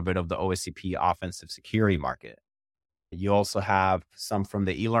disrupting a little bit of the OSCP offensive security market. You also have some from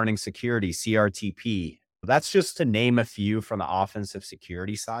the e-learning security, CRTP. That's just to name a few from the offensive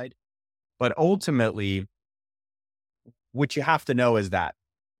security side. But ultimately, what you have to know is that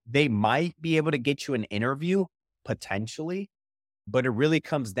They might be able to get you an interview potentially, but it really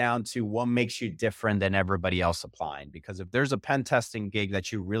comes down to what makes you different than everybody else applying. Because if there's a pen testing gig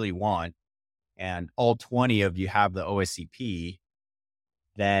that you really want and all 20 of you have the OSCP,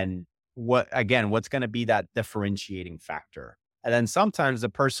 then what's going to be that differentiating factor? And then sometimes the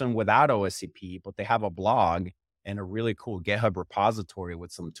person without OSCP, but they have a blog and a really cool GitHub repository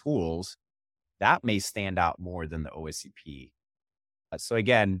with some tools that may stand out more than the OSCP. So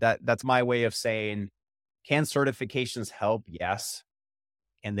again, that's my way of saying, can certifications help? Yes.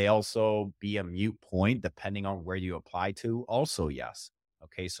 Can they also be a mute point depending on where you apply to? Also, yes.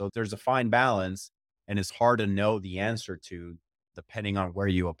 Okay. So there's a fine balance and it's hard to know the answer to depending on where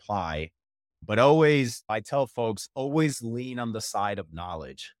you apply. But always, I tell folks, always lean on the side of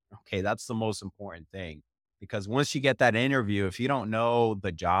knowledge. Okay. That's the most important thing. Because once you get that interview, if you don't know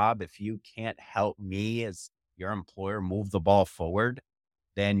the job, if you can't help me as your employer move the ball forward,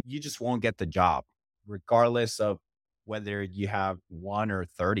 then you just won't get the job, regardless of whether you have 1 or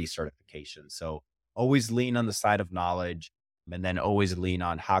 30 certifications. So always lean on the side of knowledge and then always lean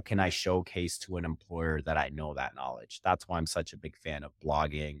on how can I showcase to an employer that I know that knowledge. That's why I'm such a big fan of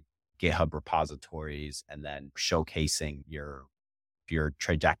blogging, GitHub repositories, and then showcasing your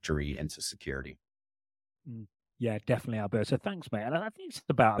trajectory into security. Yeah, definitely, Alberto. Thanks, mate. And I think it's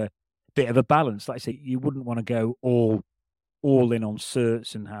about a bit of a balance. Like I say, you wouldn't want to go all in on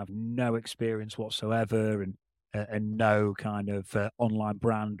certs and have no experience whatsoever and no kind of online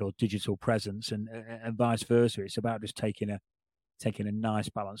brand or digital presence and vice versa. It's about just taking a nice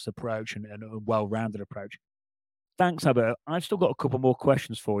balanced approach and a well-rounded approach. Thanks, Alberto. I've still got a couple more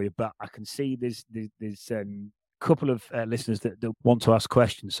questions for you, but I can see there's couple of listeners that want to ask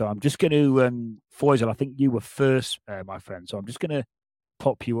questions. So I'm just going to, Faisal, I think you were first, my friend. So I'm just going to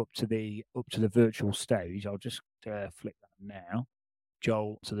pop you up to the virtual stage. I'll just flick that now.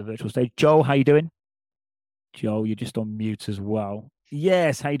 Joel to the virtual stage. Joel, how you doing? Joel, you're just on mute as well.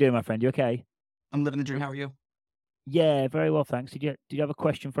 Yes, how you doing, my friend? You okay? I'm living the dream. How are you? Yeah, very well, thanks. Did you have a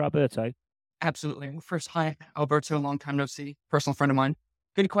question for Alberto? Absolutely. Well, first, hi, Alberto. Long time no see. Personal friend of mine.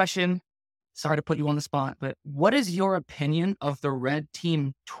 Good question. Sorry to put you on the spot, but what is your opinion of the red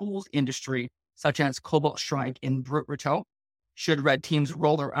team tools industry, such as Cobalt Strike and Brute Ratel? Should red teams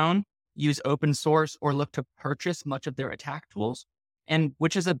roll their own, use open source, or look to purchase much of their attack tools? And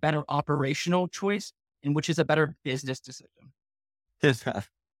which is a better operational choice and which is a better business decision?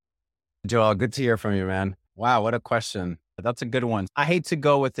 Joel, good to hear from you, man. Wow, what a question. That's a good one. I hate to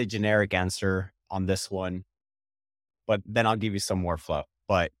go with a generic answer on this one, but then I'll give you some more fluff.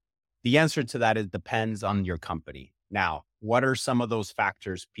 But the answer to that is depends on your company. Now, what are some of those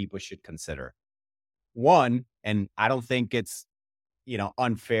factors people should consider? One, and I don't think it's,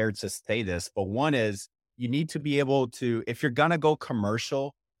 unfair to say this, but one is you need to be able to, if you're going to go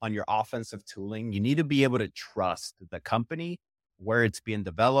commercial on your offensive tooling, you need to be able to trust the company, where it's being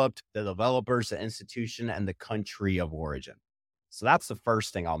developed, the developers, the institution, and the country of origin. So that's the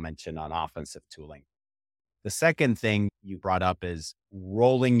first thing I'll mention on offensive tooling. The second thing you brought up is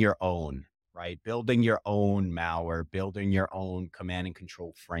rolling your own, right? Building your own malware, building your own command and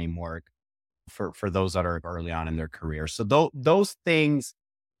control framework for those that are early on in their career. So those things,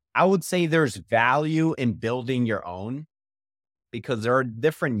 I would say there's value in building your own because there are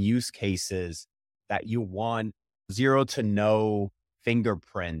different use cases that you want zero to no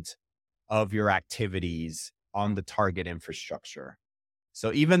fingerprint of your activities on the target infrastructure.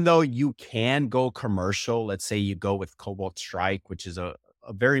 So even though you can go commercial, let's say you go with Cobalt Strike, which is a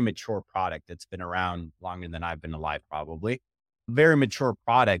very mature product that's been around longer than I've been alive, probably. Very mature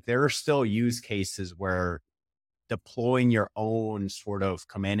product. There are still use cases where deploying your own sort of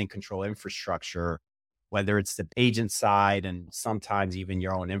command and control infrastructure, whether it's the agent side and sometimes even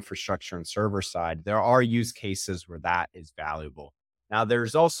your own infrastructure and server side, there are use cases where that is valuable. Now,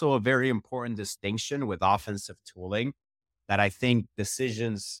 there's also a very important distinction with offensive tooling that I think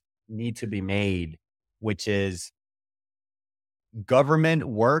decisions need to be made, which is government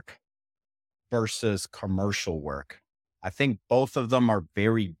work versus commercial work. I think both of them are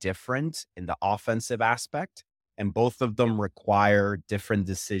very different in the offensive aspect, and both of them require different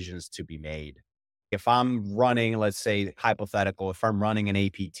decisions to be made. If I'm running, let's say hypothetical, if I'm running an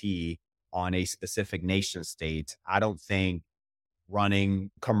APT on a specific nation state, I don't think running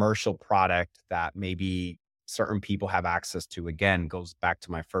commercial product that maybe certain people have access to, again, goes back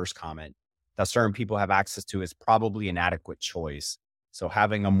to my first comment, that certain people have access to is probably an adequate choice. So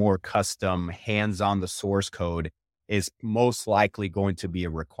having a more custom hands-on the source code is most likely going to be a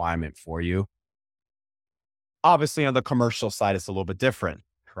requirement for you. Obviously, on the commercial side, it's a little bit different.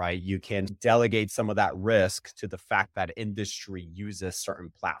 right? You can delegate some of that risk to the fact that industry uses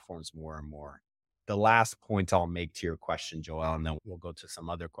certain platforms more and more. The last point I'll make to your question, Joel, and then we'll go to some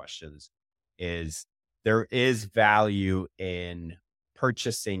other questions, is there is value in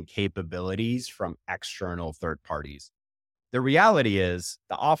purchasing capabilities from external third parties. The reality is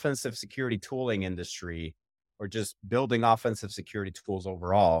the offensive security tooling industry, or just building offensive security tools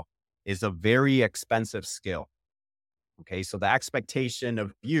overall, is a very expensive skill. Okay. So the expectation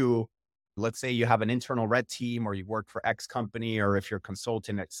of you, let's say you have an internal red team or you work for X company, or if you're a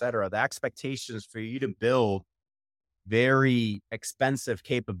consultant, et cetera, the expectation is for you to build very expensive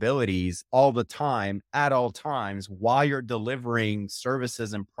capabilities all the time, at all times, while you're delivering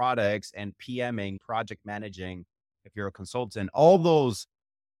services and products and PMing, project managing, if you're a consultant, all those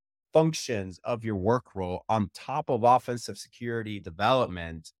functions of your work role on top of offensive security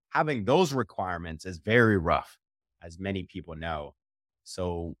development, having those requirements is very rough, as many people know.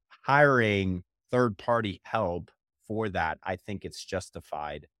 So hiring third party help for that, I think it's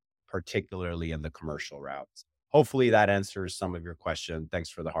justified, particularly in the commercial routes. Hopefully that answers some of your question. Thanks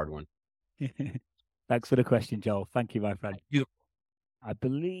for the hard one. Thanks for the question, Joel. Thank you, my friend. You- I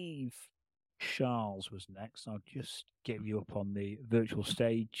believe Charles was next. I'll just get you up on the virtual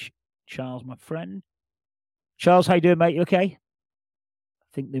stage. Charles, my friend. Charles, how you doing, mate? You okay? I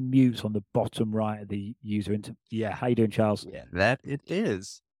think the mute's on the bottom right of the user inter. Yeah, how you doing, Charles? Yeah, that it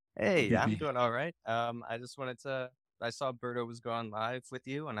is. Hey, I'm doing all right. I just wanted to. I saw Berto was going live with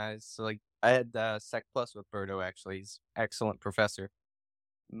you, and I had Sec Plus with Berto. Actually, he's excellent professor.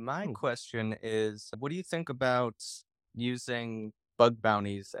 My question is, what do you think about using bug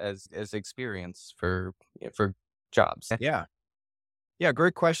bounties as experience for jobs? Yeah. Yeah,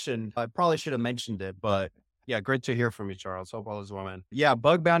 great question. I probably should have mentioned it, but yeah, great to hear from you, Charles. Hope all is well, man. Yeah,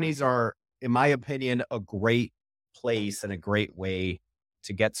 bug bounties are, in my opinion, a great place and a great way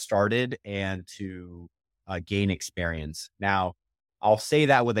to get started and to gain experience. Now, I'll say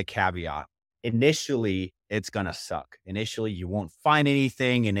that with a caveat. Initially, it's going to suck. Initially, you won't find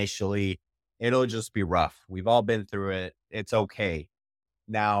anything. Initially, it'll just be rough. We've all been through it. It's okay.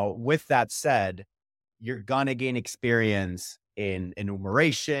 Now, with that said, you're going to gain experience in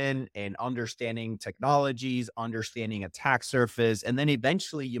enumeration and understanding technologies, understanding attack surface, and then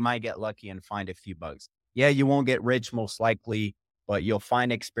eventually you might get lucky and find a few bugs. Yeah, you won't get rich most likely, but you'll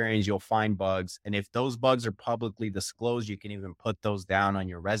find experience, you'll find bugs. And if those bugs are publicly disclosed, you can even put those down on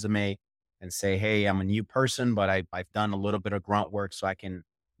your resume and say, hey, I'm a new person, but I've done a little bit of grunt work so I can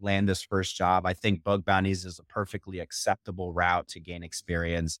land this first job. I think bug bounties is a perfectly acceptable route to gain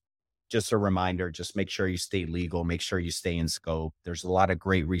experience. Just a reminder, just make sure you stay legal, make sure you stay in scope. There's a lot of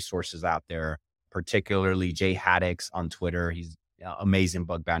great resources out there, particularly Jay Haddix on Twitter. He's an amazing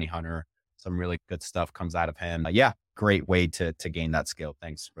bug bounty hunter. Some really good stuff comes out of him. Yeah, great way to gain that skill.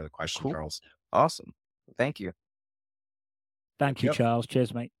 Thanks for the question, Cool. Charles. Awesome. Thank you. Thank you, Yep. Charles.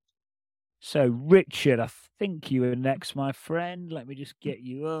 Cheers, mate. So, Richard, I think you were next, my friend. Let me just get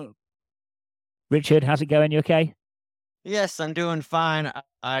you up. Richard, how's it going? You okay? Yes, I'm doing fine.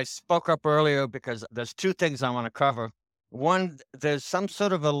 I spoke up earlier because there's two things I want to cover. One, there's some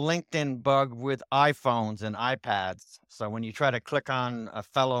sort of a LinkedIn bug with iPhones and iPads. So when you try to click on a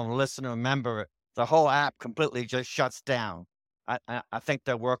fellow listener member, the whole app completely just shuts down. I think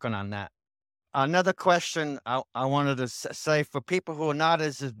they're working on that. Another question I wanted to say for people who are not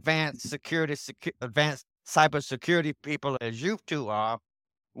as advanced advanced cybersecurity people as you two are,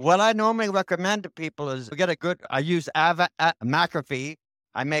 what I normally recommend to people is I use McAfee.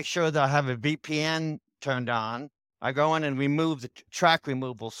 I make sure that I have a VPN turned on. I go in and remove the track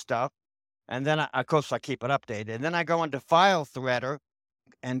removal stuff. And then, of course, I keep it updated. And then I go into File Threader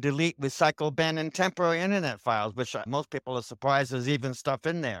and delete, recycle, ban, and temporary internet files, which most people are surprised there's even stuff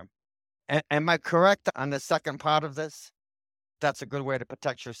in there. Am I correct on the second part of this? That's a good way to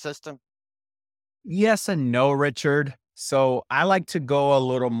protect your system? Yes and no, Richard. So I like to go a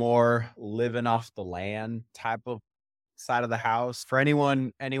little more living off the land type of side of the house. For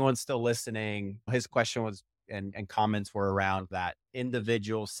anyone still listening, his question was and comments were around that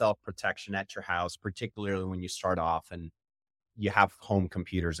individual self-protection at your house, particularly when you start off and you have home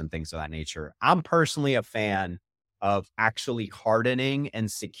computers and things of that nature. I'm personally a fan of actually hardening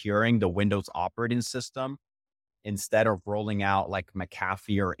and securing the Windows operating system instead of rolling out like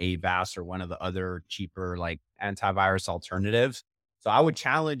McAfee or Avast or one of the other cheaper like antivirus alternatives. So I would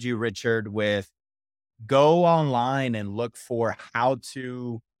challenge you, Richard, with go online and look for how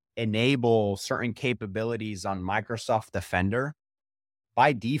to enable certain capabilities on Microsoft Defender.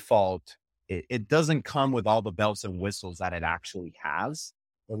 By default, it doesn't come with all the bells and whistles that it actually has,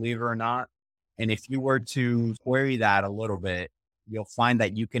 believe it or not. And if you were to query that a little bit, you'll find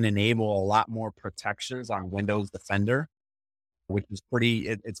that you can enable a lot more protections on Windows Defender, which is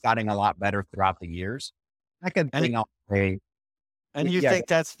it's gotten a lot better throughout the years. Second And thing I'll say, and you yeah, think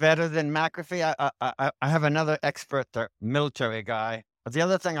that's better than McAfee? I have another expert, military guy. But the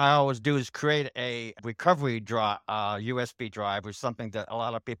other thing I always do is create a recovery drive, USB drive, which is something that a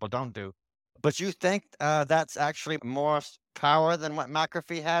lot of people don't do. But you think that's actually more power than what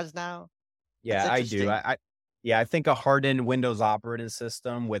McAfee has now? That's yeah, I do. interesting. Yeah, I think a hardened Windows operating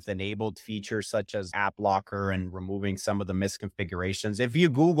system with enabled features such as App Locker and removing some of the misconfigurations. If you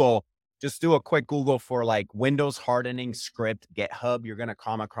Google, just do a quick Google for like Windows hardening script GitHub, you're going to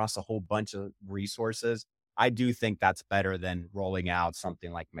come across a whole bunch of resources. I do think that's better than rolling out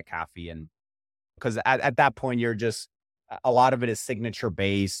something like McAfee. And because at that point, you're just, a lot of it is signature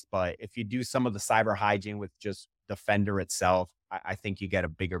based. But if you do some of the cyber hygiene with just Defender itself, I think you get a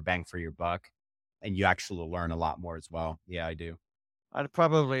bigger bang for your buck and you actually learn a lot more as well. Yeah, I do. I'd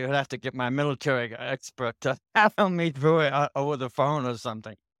probably have to get my military expert to have me through it over the phone or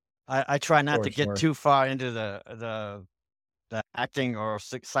something. I try not Sure, to get sure. too far into the hacking or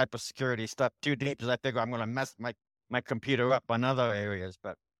cybersecurity stuff too deep, because I figure I'm going to mess my computer up on other areas.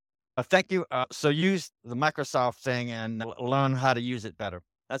 But thank you. So use the Microsoft thing and learn how to use it better.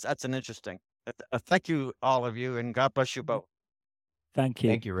 That's an interesting. Thank you, all of you, and God bless you both. Thank you.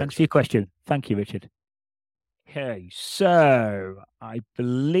 Thank you, Thanks for your Richard. question. Thank you, Richard. Okay, so I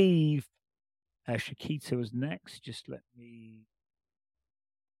believe Shakita was next. Just let me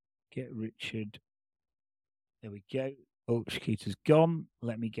get Richard. There we go. Oh, Shakita's gone.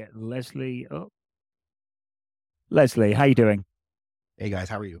 Let me get Leslie up. Leslie, how you doing? Hey guys,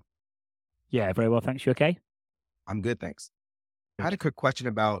 how are you? Yeah, very well. Thanks. You okay? I'm good, thanks. I had Good. a quick question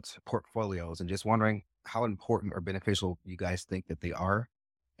about portfolios and just wondering how important or beneficial you guys think that they are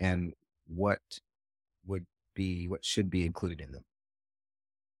and what what should be included in them.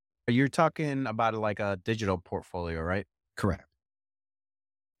 You're talking about like a digital portfolio, right? Correct.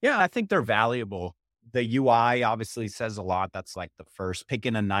 Yeah, I think they're valuable. The UI obviously says a lot. That's like the first.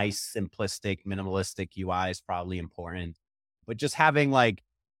 Picking a nice, simplistic, minimalistic UI is probably important. But just having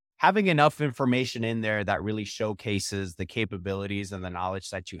enough information in there that really showcases the capabilities and the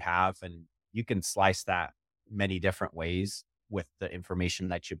knowledge that you have, and you can slice that many different ways with the information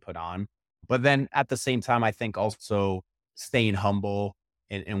that you put on. But then at the same time, I think also staying humble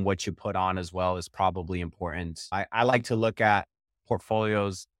in what you put on as well is probably important. I like to look at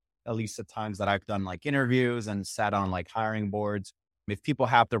portfolios, at least at times that I've done like interviews and sat on like hiring boards. If people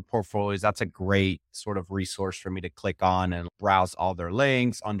have their portfolios, that's a great sort of resource for me to click on and browse all their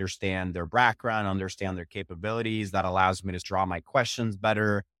links, understand their background, understand their capabilities. That allows me to draw my questions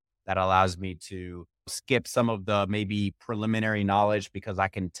better. That allows me to skip some of the maybe preliminary knowledge because I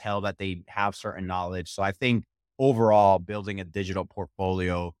can tell that they have certain knowledge. So I think overall, building a digital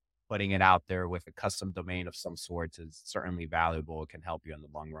portfolio, putting it out there with a custom domain of some sorts is certainly valuable. It can help you in the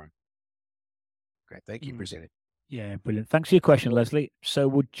long run. Great. Thank you. Appreciate it. Yeah, brilliant. Thanks for your question, Leslie. So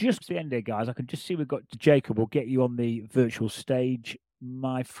we're just at the end here, guys. I can just see we've got Jacob. We'll get you on the virtual stage,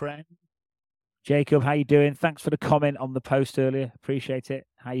 my friend. Jacob, how you doing? Thanks for the comment on the post earlier. Appreciate it.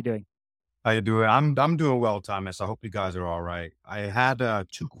 How you doing? How you doing? I'm doing well, Thomas. I hope you guys are all right. I had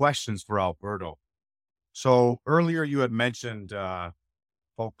two questions for Alberto. So earlier you had mentioned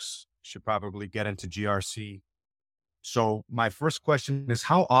folks should probably get into GRC. So my first question is,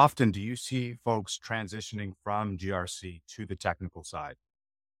 how often do you see folks transitioning from GRC to the technical side?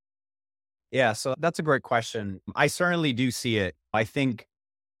 Yeah, so that's a great question. I certainly do see it. I think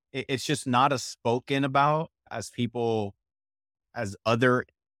it's just not as spoken about as as other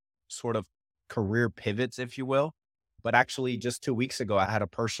sort of career pivots, if you will. But actually, just 2 weeks ago, I had a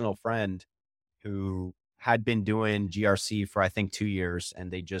personal friend who had been doing GRC for, I think, 2 years,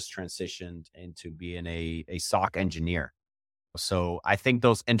 and they just transitioned into being a SOC engineer. So I think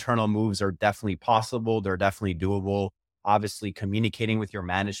those internal moves are definitely possible. They're definitely doable. Obviously, communicating with your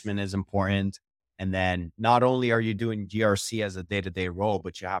management is important. And then not only are you doing GRC as a day-to-day role,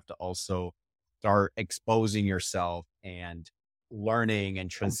 but you have to also start exposing yourself and learning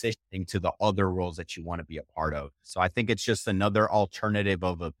and transitioning to the other roles that you want to be a part of. So I think it's just another alternative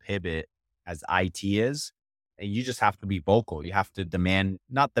of a pivot as IT is. And you just have to be vocal. You have to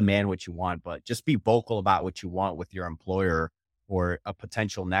not demand what you want, but just be vocal about what you want with your employer or a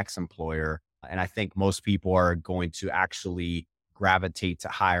potential next employer. And I think most people are going to actually gravitate to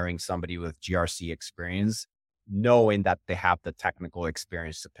hiring somebody with GRC experience, knowing that they have the technical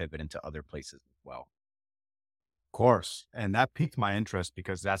experience to pivot into other places as well. Of course. And that piqued my interest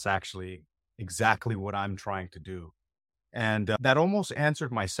because that's actually exactly what I'm trying to do. And that almost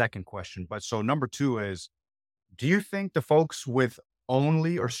answered my second question. But so number two is, Do you think the folks with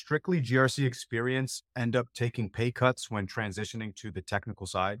only or strictly GRC experience end up taking pay cuts when transitioning to the technical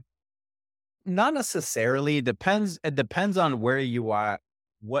side? Not necessarily. It depends on where you are,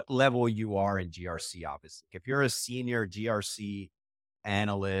 what level you are in GRC, obviously. If you're a senior GRC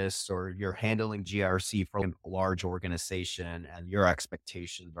analyst or you're handling GRC for a large organization and your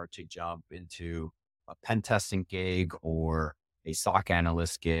expectations are to jump into a pen testing gig or a SOC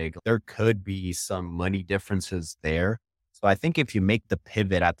analyst gig, there could be some money differences there. So I think if you make the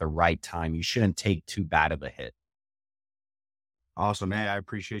pivot at the right time, you shouldn't take too bad of a hit. Awesome. Hey, I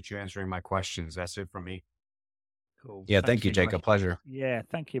appreciate you answering my questions. That's it from me. Cool. Yeah, Thanks thank for you, your Jacob. Pleasure. Yeah,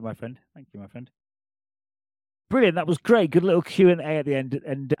 thank you, my friend. Thank you, my friend. Brilliant. That was great. Good little Q&A at the end.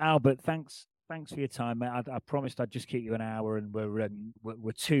 And Albert, thanks for your time, mate. I promised I'd just keep you an hour, and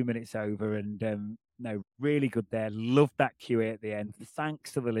we're 2 minutes over. And no, really good there. Loved that Q&A at the end.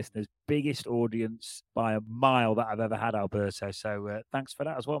 Thanks to the listeners. Biggest audience by a mile that I've ever had, Alberto. So thanks for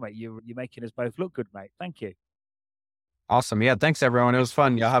that as well, mate. You're making us both look good, mate. Thank you. Awesome. Yeah, thanks everyone. It was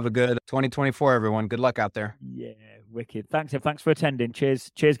fun. Y'all have a good 2024, everyone. Good luck out there. Yeah, wicked. Thanks for attending.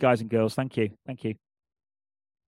 Cheers, guys and girls. Thank you.